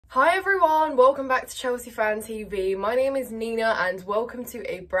Hi everyone, welcome back to Chelsea Fan TV. My name is Nina and welcome to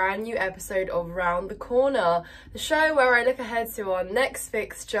a brand new episode of Round the Corner, the show where I look ahead to our next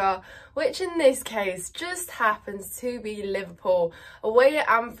fixture, which in this case just happens to be Liverpool away at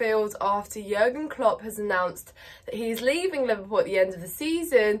Anfield after Jurgen Klopp has announced that he's leaving Liverpool at the end of the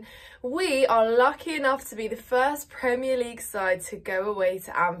season. We are lucky enough to be the first Premier League side to go away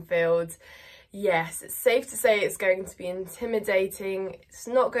to Anfield. Yes, it's safe to say it's going to be intimidating. It's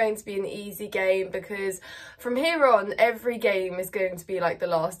not going to be an easy game because from here on, every game is going to be like the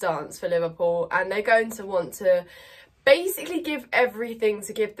last dance for Liverpool, and they're going to want to basically give everything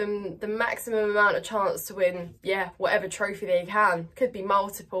to give them the maximum amount of chance to win, whatever trophy they can. Could be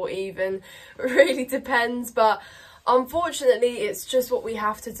multiple even, it really depends, but unfortunately, it's just what we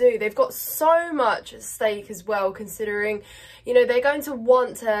have to do. They've got so much at stake as well, considering, they're going to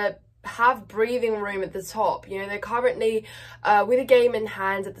want to have breathing room at the top. They're currently with a game in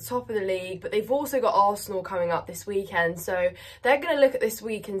hand at the top of the league, but they've also got Arsenal coming up this weekend, so they're going to look at this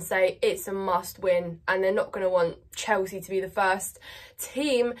week and say it's a must win, and they're not going to want Chelsea to be the first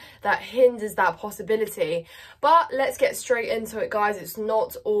team that hinders that possibility. But let's get straight into it, guys. It's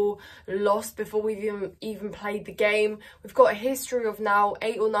not all lost before we've even played the game. We've got a history of now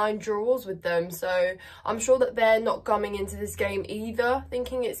 8 or 9 draws with them, so I'm sure that they're not coming into this game either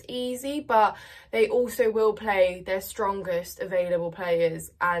thinking it's easy, but they also will play their strongest available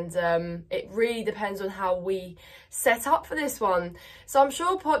players, and it really depends on how we set up for this one. So I'm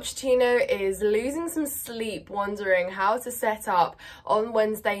sure Pochettino is losing some sleep wondering how to set up on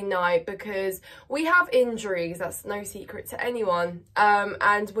Wednesday night, because we have injuries, that's no secret to anyone,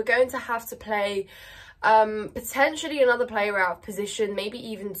 and we're going to have to play potentially another player out of position, maybe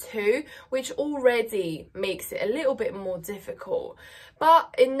even 2, which already makes it a little bit more difficult.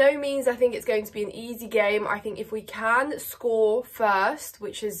 But in no means I think it's going to be an easy game. I think if we can score first,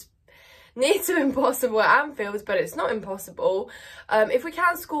 which is near to impossible at Anfield, but it's not impossible. If we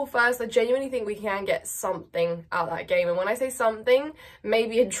can score first, I genuinely think we can get something out of that game. And when I say something,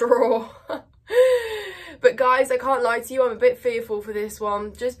 maybe a draw. But guys, I can't lie to you, I'm a bit fearful for this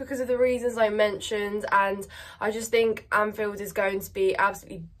one, just because of the reasons I mentioned, and I just think Anfield is going to be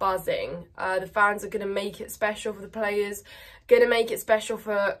absolutely buzzing. The fans are going to make it special for the players, going to make it special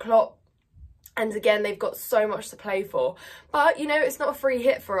for Klopp. And again, they've got so much to play for. But, it's not a free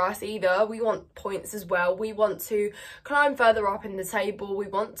hit for us either. We want points as well. We want to climb further up in the table. We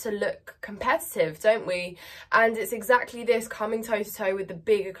want to look competitive, don't we? And it's exactly this, coming toe-to-toe with the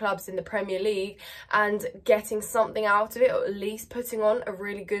bigger clubs in the Premier League and getting something out of it, or at least putting on a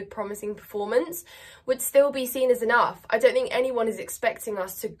really good, promising performance, would still be seen as enough. I don't think anyone is expecting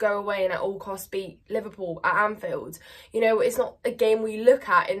us to go away and at all costs beat Liverpool at Anfield. It's not a game we look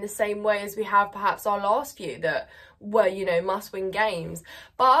at in the same way as we have perhaps our last few that were, must-win games.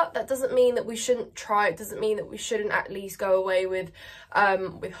 But that doesn't mean that we shouldn't try. It doesn't mean that we shouldn't at least go away with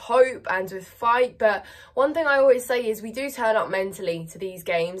hope and with fight. But one thing I always say is we do turn up mentally to these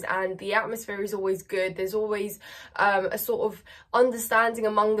games, and the atmosphere is always good. There's always a sort of understanding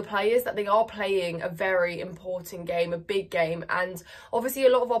among the players that they are playing a very important game, a big game. And obviously a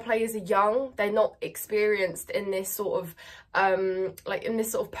lot of our players are young. They're not experienced in this sort of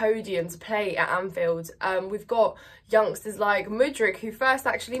podium to play at Anfield. We've got youngsters like Mudryk, who first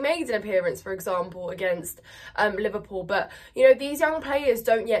actually made an appearance, for example, against Liverpool. But, these young players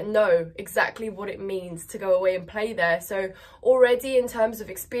don't yet know exactly what it means to go away and play there. So already in terms of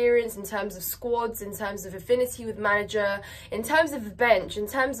experience, in terms of squads, in terms of affinity with manager, in terms of the bench, in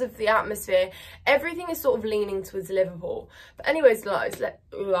terms of the atmosphere, everything is sort of leaning towards Liverpool. But anyways,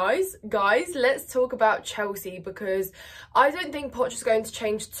 guys, let's talk about Chelsea, because I don't think Poch is going to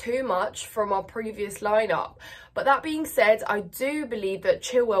change too much from our previous lineup. But that being said, I do believe that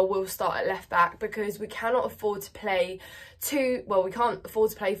Chilwell will start at left back, because we cannot afford to play we can't afford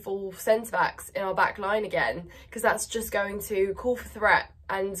to play full centre-backs in our back line again, because that's just going to call for threat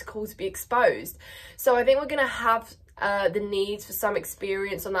and call to be exposed. So I think we're going to have the need for some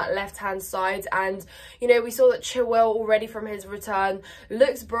experience on that left-hand side. And, we saw that Chilwell already from his return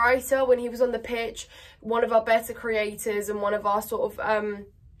looks brighter when he was on the pitch, one of our better creators and one of our sort of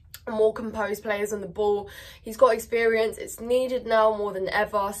more composed players on the ball. He's got experience. It's needed now more than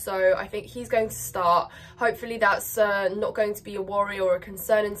ever, so I think he's going to start. Hopefully that's not going to be a worry or a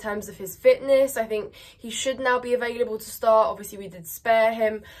concern in terms of his fitness. I think he should now be available to start. Obviously we did spare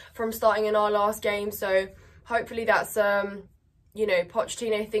him from starting in our last game, so hopefully that's you know,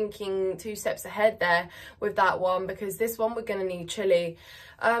 Pochettino thinking 2 steps ahead there with that one, because this one we're going to need Chile.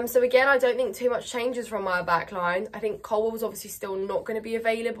 So again, I don't think too much changes from our back line. I think Colwell's obviously still not going to be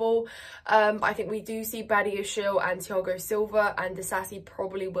available. But I think we do see Badiashile and Thiago Silva, and Disasi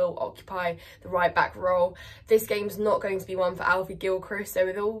probably will occupy the right back role. This game's not going to be one for Alfie Gilchrist, so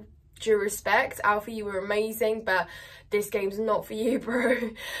with all due respect, Alfie, you were amazing, but this game's not for you, bro.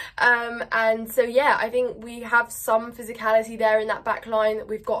 And so yeah, I think we have some physicality there in that back line.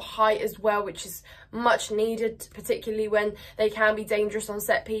 We've got height as well, which is much needed, particularly when they can be dangerous on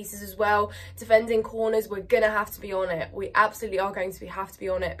set pieces as well. Defending corners, we're gonna have to be on it. We absolutely are going to have to be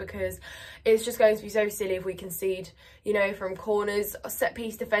on it, because it's just going to be so silly if we concede, you know, from corners. Set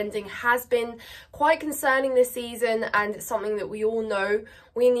piece defending has been quite concerning this season, and it's something that we all know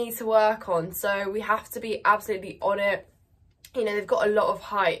we need to work on. So we have to be absolutely on it. You know, they've got a lot of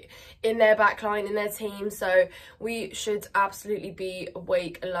height in their backline, in their team, so we should absolutely be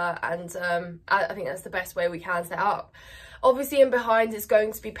awake, alert, and I think that's the best way we can set up. Obviously in behind it's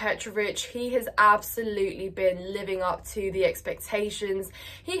going to be Petrovic. He has absolutely been living up to the expectations.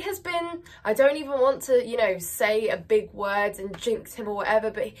 He has been, I don't even want to, you know, say a big word and jinx him or whatever,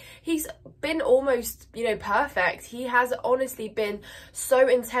 but he's been almost, you know, perfect. He has honestly been so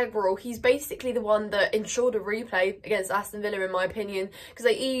integral. He's basically the one that ensured a replay against Aston Villa, in my opinion, because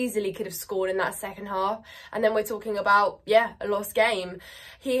they easily could have scored in that second half. And then we're talking about, yeah, a lost game.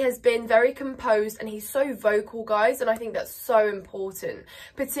 He has been very composed, and he's so vocal, guys, and I think that's so important,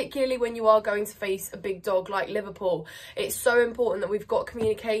 particularly when you are going to face a big dog like Liverpool. It's so important that we've got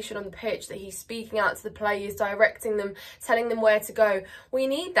communication on the pitch, that he's speaking out to the players, directing them, telling them where to go. We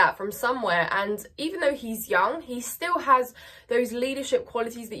need that from somewhere, and even though he's young, he still has those leadership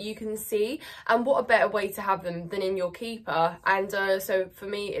qualities that you can see, and what a better way to have them than in your keeper. And so for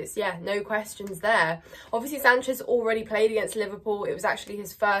me, it's, yeah, no questions there. Obviously Sanchez already played against Liverpool. It was actually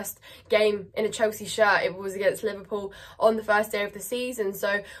his first game in a Chelsea shirt. It was against Liverpool on the first day of the season,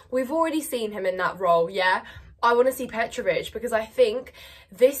 so we've already seen him in that role. Yeah, I want to see Petrovic, because I think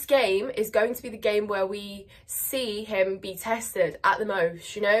this game is going to be the game where we see him be tested at the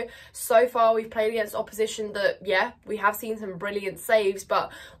most. You know, so far we've played against opposition that, yeah, we have seen some brilliant saves,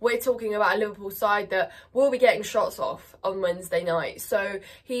 but we're talking about a Liverpool side that will be getting shots off on Wednesday night, so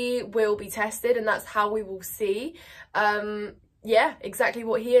he will be tested, and that's how we will see yeah, exactly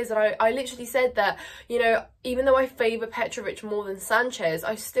what he is. And I literally said that, you know, even though I favour Petrovic more than Sanchez,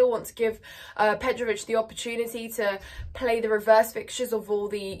 I still want to give Petrovic the opportunity to play the reverse fixtures of all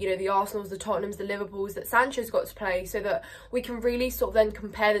the, you know, the Arsenals, the Tottenhams, the Liverpools that Sanchez got to play, so that we can really sort of then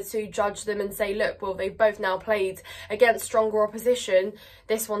compare the two, judge them and say, look, well, they've both now played against stronger opposition.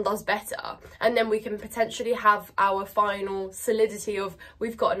 This one does better. And then we can potentially have our final solidity of,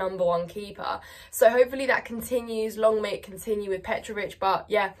 we've got a #1 keeper. So hopefully that continues. Long may it continue with Petrovic. But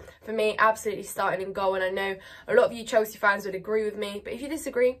yeah, for me, absolutely starting in goal. And I know a lot of you Chelsea fans would agree with me, but if you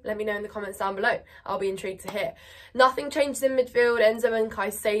disagree, let me know in the comments down below. I'll be intrigued to hear. Nothing changes in midfield. Enzo and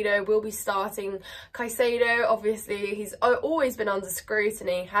Caicedo will be starting. Caicedo, obviously, he's always been under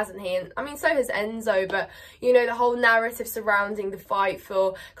scrutiny, hasn't he? And I mean, so has Enzo, but you know, the whole narrative surrounding the fight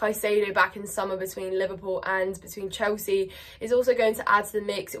for Caicedo back in summer between Liverpool and between Chelsea is also going to add to the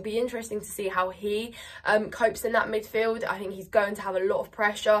mix. It'll be interesting to see how he copes in that midfield. I think he's going to have a lot of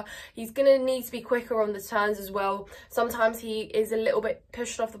pressure. He's going to need to be quicker on the turns as well. Sometimes he is a little bit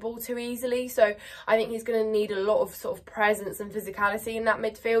pushed off the ball too easily, so I think he's going to need a lot of sort of presence and physicality in that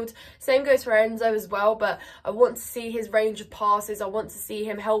midfield. Same goes for Enzo as well, but I want to see his range of passes. I want to see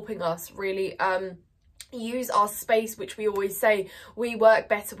him helping us really use our space, which we always say we work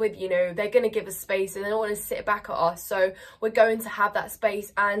better with. You know, they're going to give us space and they don't want to sit back at us, so we're going to have that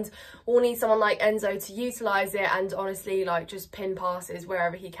space, and we'll need someone like Enzo to utilise it and honestly like just pin passes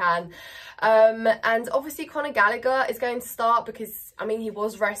wherever he can. And obviously Conor Gallagher is going to start because, I mean, he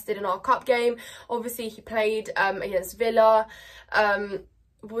was rested in our cup game. Obviously he played against Villa,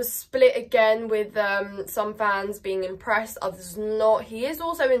 was split again with some fans being impressed, others not. He is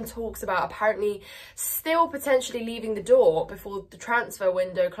also in talks about apparently still potentially leaving the door before the transfer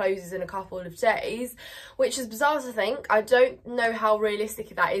window closes in a couple of days, which is bizarre to think. I don't know how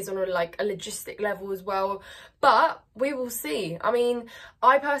realistic that is on a logistic level as well, but we will see. I mean,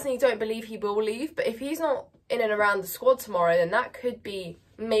 I personally don't believe he will leave, but if he's not in and around the squad tomorrow, then that could be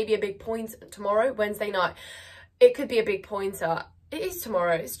maybe a big point tomorrow, Wednesday night. It could be a big pointer. It is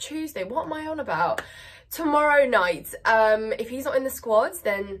tomorrow, it's Tuesday, what am I on about? Tomorrow night, if he's not in the squad,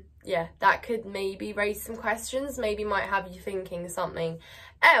 then yeah, that could maybe raise some questions, maybe might have you thinking something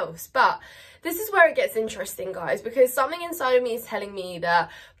else. But this is where it gets interesting, guys, because something inside of me is telling me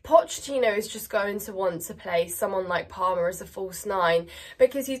that Pochettino is just going to want to play someone like Palmer as a false nine,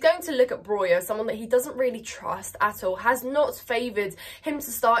 because he's going to look at Breuer, someone that he doesn't really trust at all, has not favoured him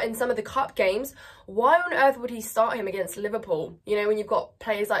to start in some of the cup games. Why on earth would he start him against Liverpool? You know, when you've got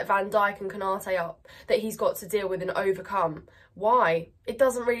players like Van Dijk and Konate up that he's got to deal with and overcome. Why? It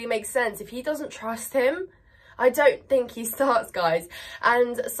doesn't really make sense. If he doesn't trust him, I don't think he starts, guys.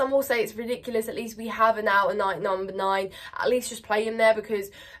 And some will say it's ridiculous. At least we have an out-and-out number 9. At least just play him there, because,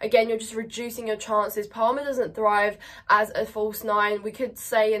 again, you're just reducing your chances. Palmer doesn't thrive as a false 9. We could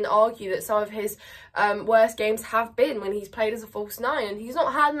say and argue that some of his worst games have been when he's played as a false 9. And he's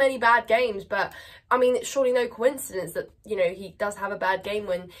not had many bad games, but, I mean, it's surely no coincidence that, you know, he does have a bad game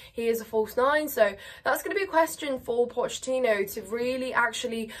when he is a false 9. So that's going to be a question for Pochettino to really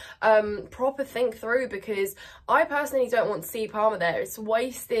actually proper think through, because I personally don't want to see Palmer there. It's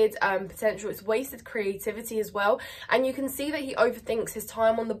wasted potential, it's wasted creativity as well, and you can see that he overthinks his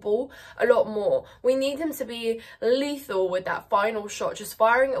time on the ball a lot more. We need him to be lethal with that final shot, just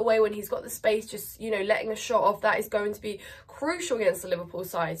firing it away when he's got the space, just, you know, letting a shot off. That is going to be crucial against the Liverpool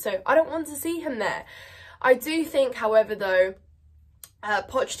side, so I don't want to see him there. I do think, however, though,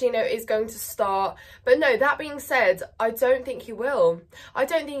 Pochettino is going to start, but no, that being said, I don't think he will. I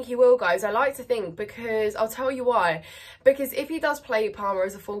don't think he will, guys. I like to think, because I'll tell you why. Because if he does play Palmer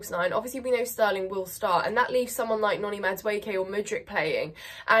as a false 9, obviously we know Sterling will start, and that leaves someone like Noni Madueke or Mudryk playing.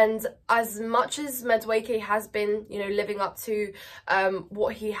 And as much as Madueke has been, you know, living up to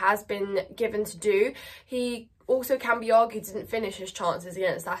what he has been given to do, he also can be argued didn't finish his chances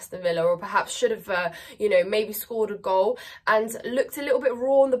against Aston Villa, or perhaps should have, you know, maybe scored a goal, and looked a little bit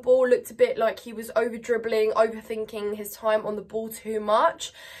raw on the ball, looked a bit like he was over dribbling, overthinking his time on the ball too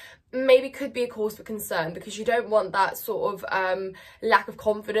much. Maybe could be a cause for concern, because you don't want that sort of lack of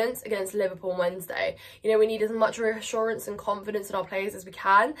confidence against Liverpool on Wednesday. You know, we need as much reassurance and confidence in our players as we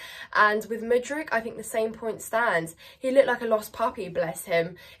can. And with Mudryk, I think the same point stands. He looked like a lost puppy, bless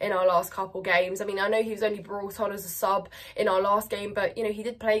him, in our last couple games. I mean, I know he was only brought on as a sub in our last game, but, you know, he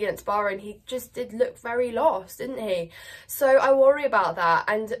did play against Borough and he just did look very lost, didn't he? So I worry about that.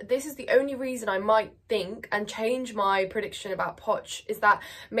 And this is the only reason I might think and change my prediction about Poch, is that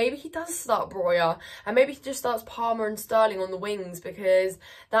maybe he does start Breuer, and maybe he just starts Palmer and Sterling on the wings, because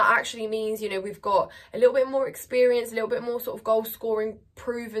that actually means, you know, we've got a little bit more experience, a little bit more sort of goal scoring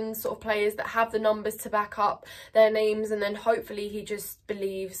proven sort of players that have the numbers to back up their names, and then hopefully he just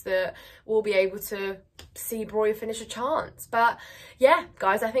believes that we'll be able to see Breuer finish a chance. But yeah,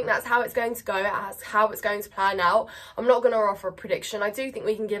 guys, I think that's how it's going to go. That's how it's going to plan out. I'm not going to offer a prediction. I do think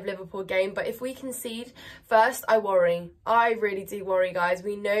we can give Liverpool a game, but if we concede first, I worry. I really do worry, guys.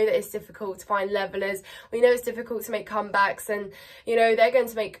 We know that it's difficult to find levellers. We know it's difficult to make comebacks, and, you know, they're going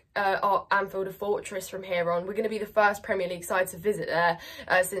to make our Anfield a fortress from here on. We're going to be the first Premier League side to visit there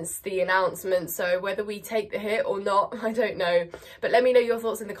since the announcement, so whether we take the hit or not, I don't know. But let me know your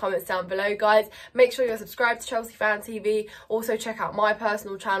thoughts in the comments down below, guys. Make sure you're subscribed to Chelsea Fan TV. Also check out my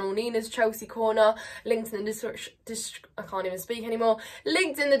personal channel, Nina's Chelsea Corner, linked in the description. I can't even speak anymore.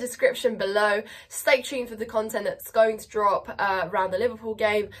 Linked in the description below. Stay tuned for the content that's going to drop around the Liverpool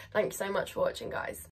game. Thank you so much for watching, guys.